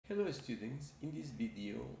Hello students, in this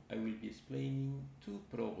video I will be explaining two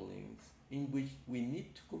problems in which we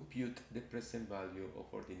need to compute the present value of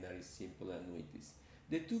ordinary simple annuities.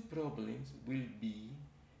 The two problems will be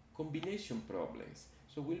combination problems.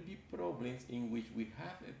 So will be problems in which we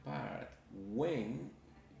have a part when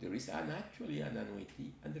there is actually an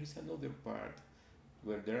annuity and there is another part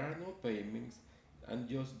where there are no payments and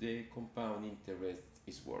just the compound interest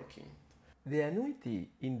is working. The annuity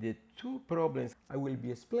in the two problems I will be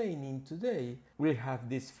explaining today will have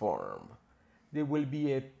this form. There will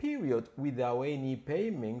be a period without any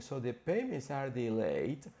payment, so the payments are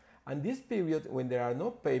delayed, and this period when there are no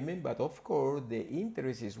payments, but of course the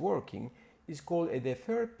interest is working, is called a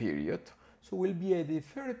deferred period. So will be a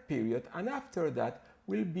deferred period, and after that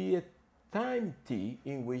will be a time t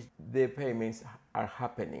in which the payments are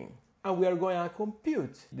happening. And we are going to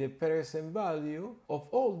compute the present value of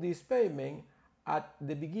all these payments at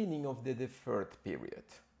the beginning of the deferred period.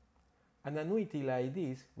 An annuity like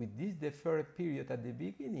this, with this deferred period at the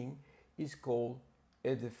beginning, is called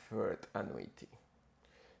a deferred annuity.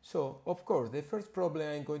 So, of course, the first problem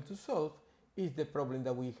I'm going to solve is the problem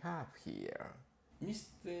that we have here.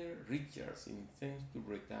 Mr. Richards intends to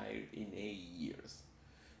retire in 8 years.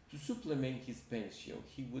 To supplement his pension,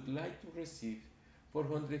 he would like to receive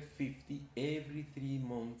 $450 every 3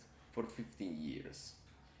 months for 15 years.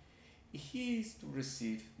 He is to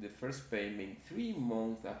receive the first payment 3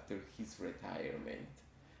 months after his retirement,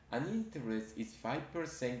 and interest is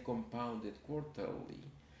 5% compounded quarterly.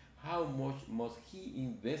 How much must he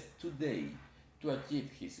invest today to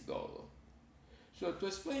achieve his goal? So to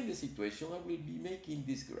explain the situation, I will be making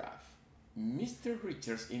this graph. Mr.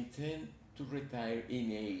 Richards intends to retire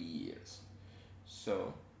in 8 years.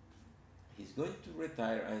 So he's going to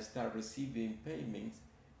retire and start receiving payments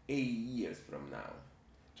 8 years from now.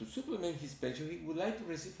 To supplement his pension, he would like to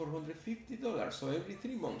receive $450. So every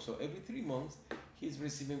 3 months. So every 3 months, he's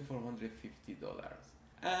receiving $450.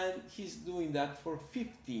 And he's doing that for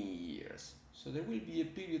 15 years. So there will be a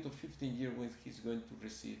period of 15 years when he's going to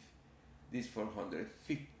receive this $450.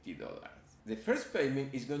 The first payment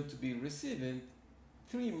is going to be received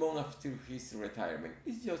 3 months after his retirement.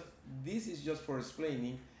 This is just for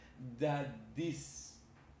explaining that this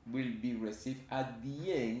will be received at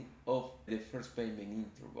the end of the first payment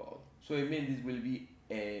interval. So I mean this will be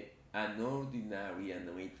an ordinary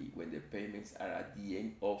annuity when the payments are at the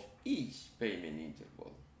end of each payment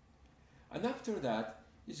interval. And after that,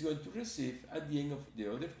 he's going to receive at the end of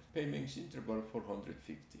the other payments interval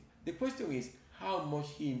 $450. The question is how much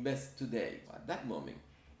he invests today, at that moment,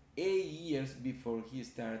 8 years before he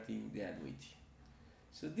starting the annuity.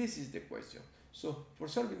 So this is the question. So for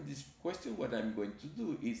solving this question, what I'm going to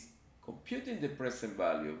do is computing the present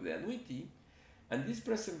value of the annuity, and this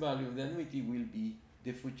present value of the annuity will be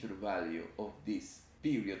the future value of this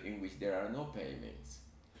period in which there are no payments.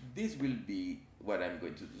 This will be what I'm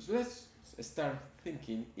going to do. So let's start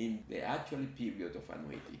thinking in the actual period of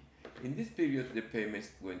annuity. In this period, the payment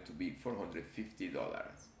is going to be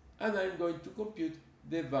 $450, and I'm going to compute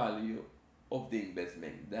the value of the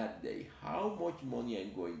investment that day. How much money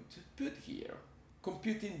I'm going to put here?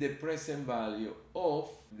 Computing the present value of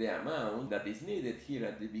the amount that is needed here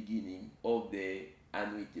at the beginning of the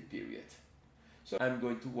annuity period. So I'm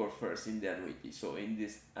going to work first in the annuity. So in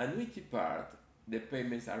this annuity part, the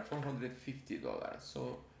payments are $450.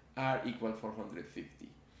 So R equal 450.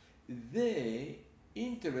 The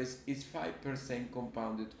interest is 5%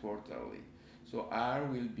 compounded quarterly. So R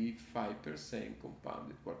will be 5%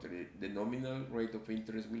 compounded quarterly. The nominal rate of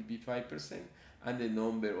interest will be 5%, and the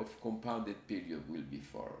number of compounded period will be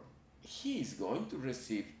 4. He is going to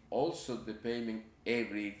receive also the payment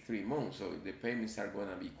every 3 months, so the payments are going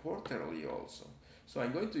to be quarterly also. So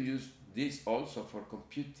I'm going to use this also for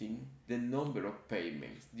computing the number of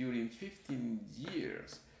payments during 15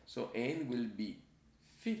 years. So N will be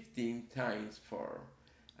 15 times 4,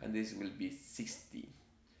 and this will be 60.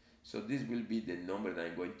 So this will be the number that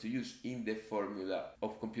I'm going to use in the formula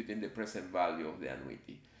of computing the present value of the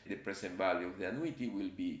annuity. The present value of the annuity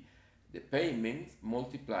will be the payment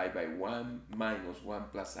multiplied by 1 minus 1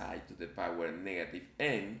 plus I to the power negative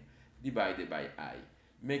n divided by I.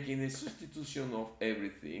 Making a substitution of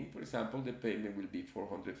everything. For example, the payment will be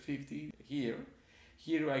 $450 here.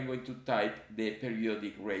 Here I'm going to type the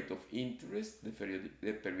periodic rate of interest. The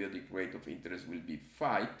periodic rate of interest will be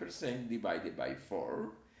 5% divided by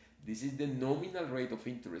 4. This is the nominal rate of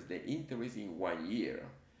interest, the interest in 1 year.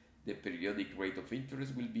 The periodic rate of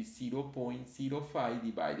interest will be 0.05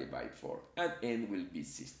 divided by 4, and n will be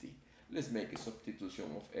 60. Let's make a substitution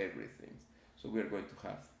of everything. So we are going to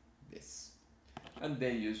have this. And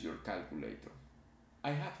then use your calculator.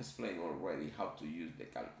 I have explained already how to use the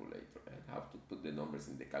calculator and how to put the numbers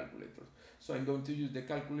in the calculator. So I'm going to use the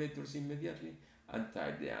calculators immediately and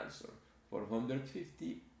type the answer.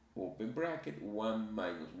 450, open bracket, 1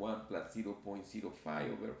 minus 1 plus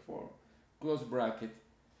 0.05 over 4, close bracket,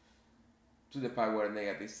 to the power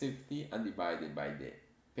negative 50 and divided by the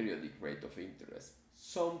periodic rate of interest.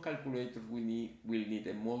 Some calculators will need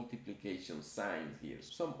a multiplication sign here.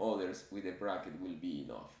 Some others with a bracket will be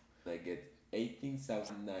enough. I get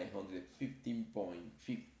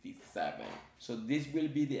 18,915.57. So this will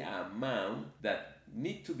be the amount that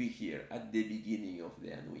need to be here at the beginning of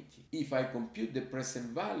the annuity. If I compute the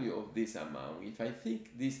present value of this amount, if I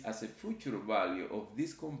think this as a future value of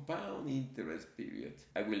this compound interest period,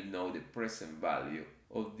 I will know the present value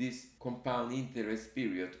of this compound interest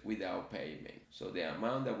period without payment. So the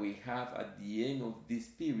amount that we have at the end of this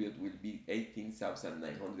period will be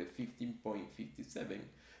 18,915.57.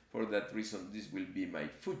 For that reason, this will be my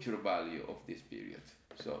future value of this period.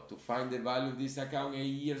 So to find the value of this account 8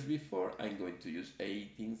 years before, I'm going to use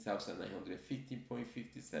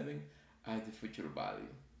 18,915.57 as the future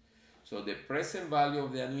value. So the present value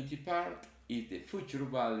of the annuity part is the future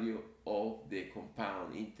value of the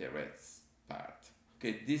compound interest part.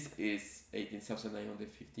 Okay, this is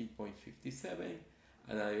 18,915.57,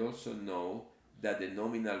 and I also know that the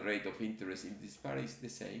nominal rate of interest in this part is the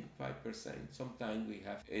same, 5%. Sometimes we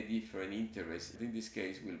have a different interest. In this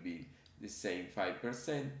case, will be the same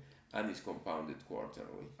 5% and is compounded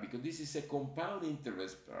quarterly. Because this is a compound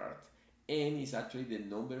interest part, n is actually the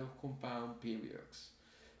number of compound periods.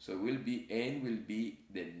 So n will be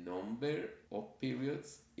the number of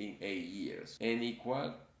periods in 8 years. N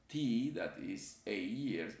equal t, that is 8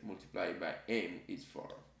 years, multiplied by m is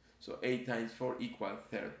 4. So 8 times 4 equals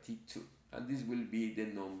 32. And this will be the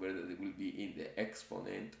number that will be in the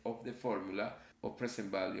exponent of the formula of present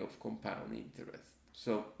value of compound interest.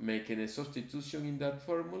 So making a substitution in that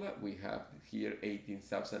formula, we have here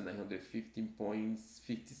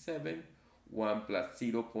 18,915.57, 1 plus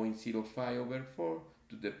 0.05 over 4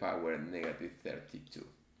 to the power negative 32.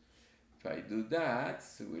 If I do that,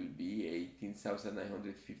 it will be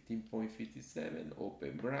 18,915.57,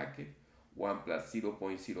 open bracket, 1 plus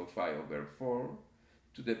 0.05 over 4,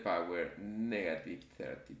 to the power negative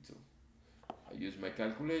 32. I use my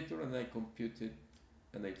calculator and I computed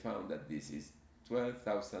and I found that this is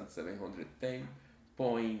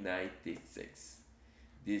 12,710.96.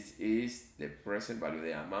 This is the present value,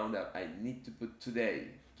 the amount that I need to put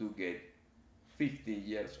today to get 15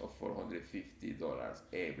 years of $450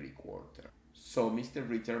 every quarter. So Mr.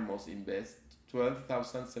 Richard must invest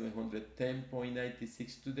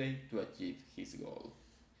 12,710.96 today to achieve his goal.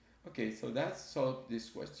 Okay, so that's solved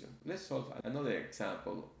this question. Let's solve another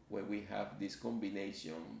example where we have this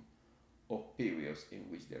combination of periods in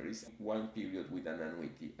which there is one period with an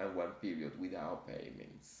annuity and one period without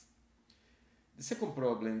payments. The second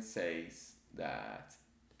problem says that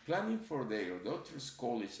planning for their daughter's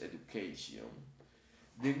college education,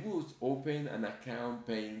 the Woods open an account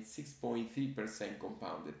paying 6.3%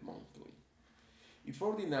 compounded monthly. If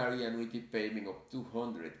ordinary annuity payment of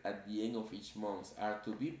 $200 at the end of each month are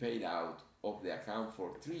to be paid out of the account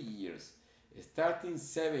for 3 years, starting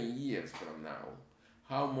 7 years from now,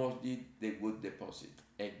 how much did the Wood deposit?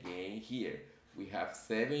 Again, here we have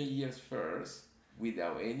 7 years first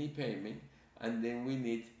without any payment, and then we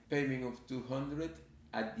need payment of $200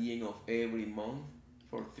 at the end of every month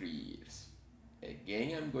for 3 years.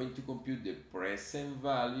 Again, I'm going to compute the present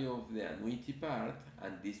value of the annuity part,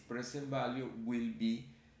 and this present value will be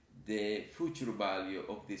the future value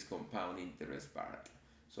of this compound interest part.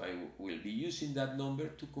 So I will be using that number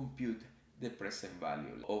to compute the present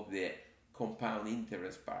value of the compound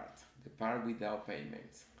interest part, the part without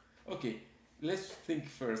payments. Okay, let's think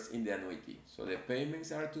first in the annuity. So the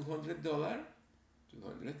payments are $200,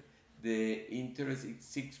 the interest is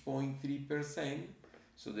 6.3%,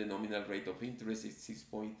 so the nominal rate of interest is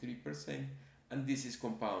 6.3%, and this is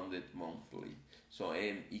compounded monthly, so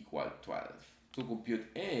n equal 12. To compute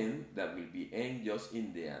n, that will be n just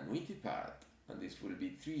in the annuity part, and this will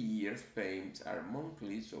be 3 years, payments are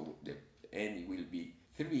monthly, so the n will be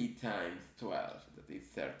 3 times 12, that is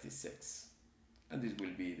 36. And this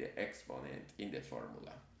will be the exponent in the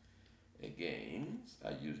formula. Again,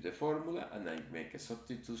 I use the formula and I make a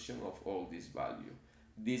substitution of all this value.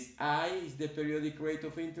 This I is the periodic rate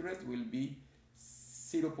of interest, will be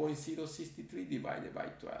 0.063 divided by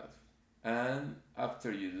 12. And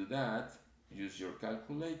after you do that, use your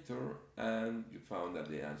calculator and you found that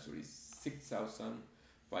the answer is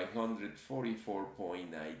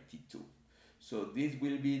 6,544.92. So this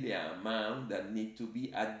will be the amount that needs to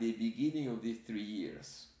be at the beginning of these 3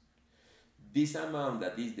 years. This amount,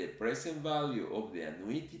 that is the present value of the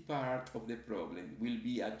annuity part of the problem, will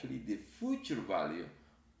be actually the future value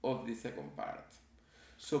of the second part.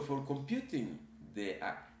 So for computing the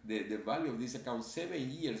value of this account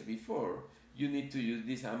 7 years before, you need to use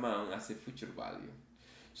this amount as a future value.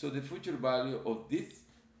 So the future value of this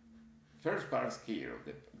first part here,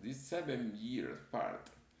 this 7 years part,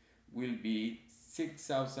 will be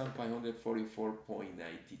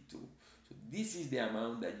 6,544.92. So this is the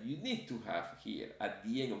amount that you need to have here at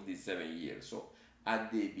the end of the 7 years. So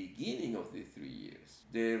at the beginning of the 3 years,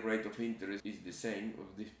 the rate of interest is the same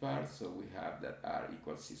of this part. So we have that R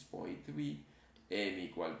equals 6.3, M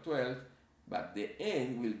equals 12, but the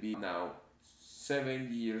N will be now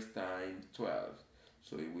 7 years times 12.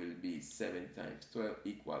 So it will be 7 times 12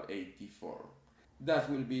 equal 84. That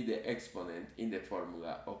will be the exponent in the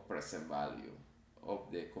formula of present value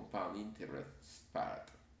of the compound interest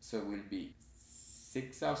part. So it will be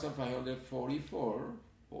 6,544,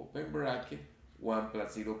 open bracket, 1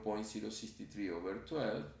 plus 0.063 over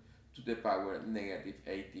 12 to the power negative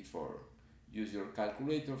 84. Use your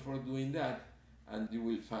calculator for doing that, and you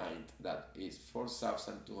will find that is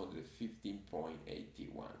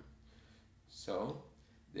 4,215.81. So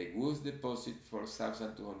the goods deposit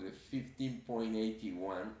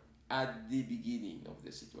 4,215.81 at the beginning of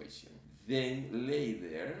the situation. Then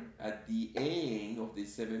later, at the end of the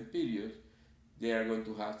 7 period, they are going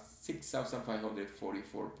to have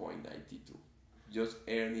 6,544.92, just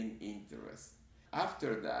earning interest.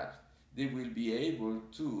 After that, they will be able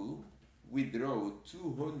to withdraw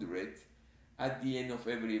 200 at the end of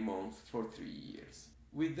every month for 3 years.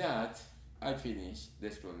 With that, I finish the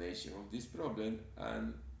explanation of this problem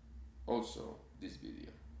and also this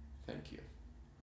video. Thank you.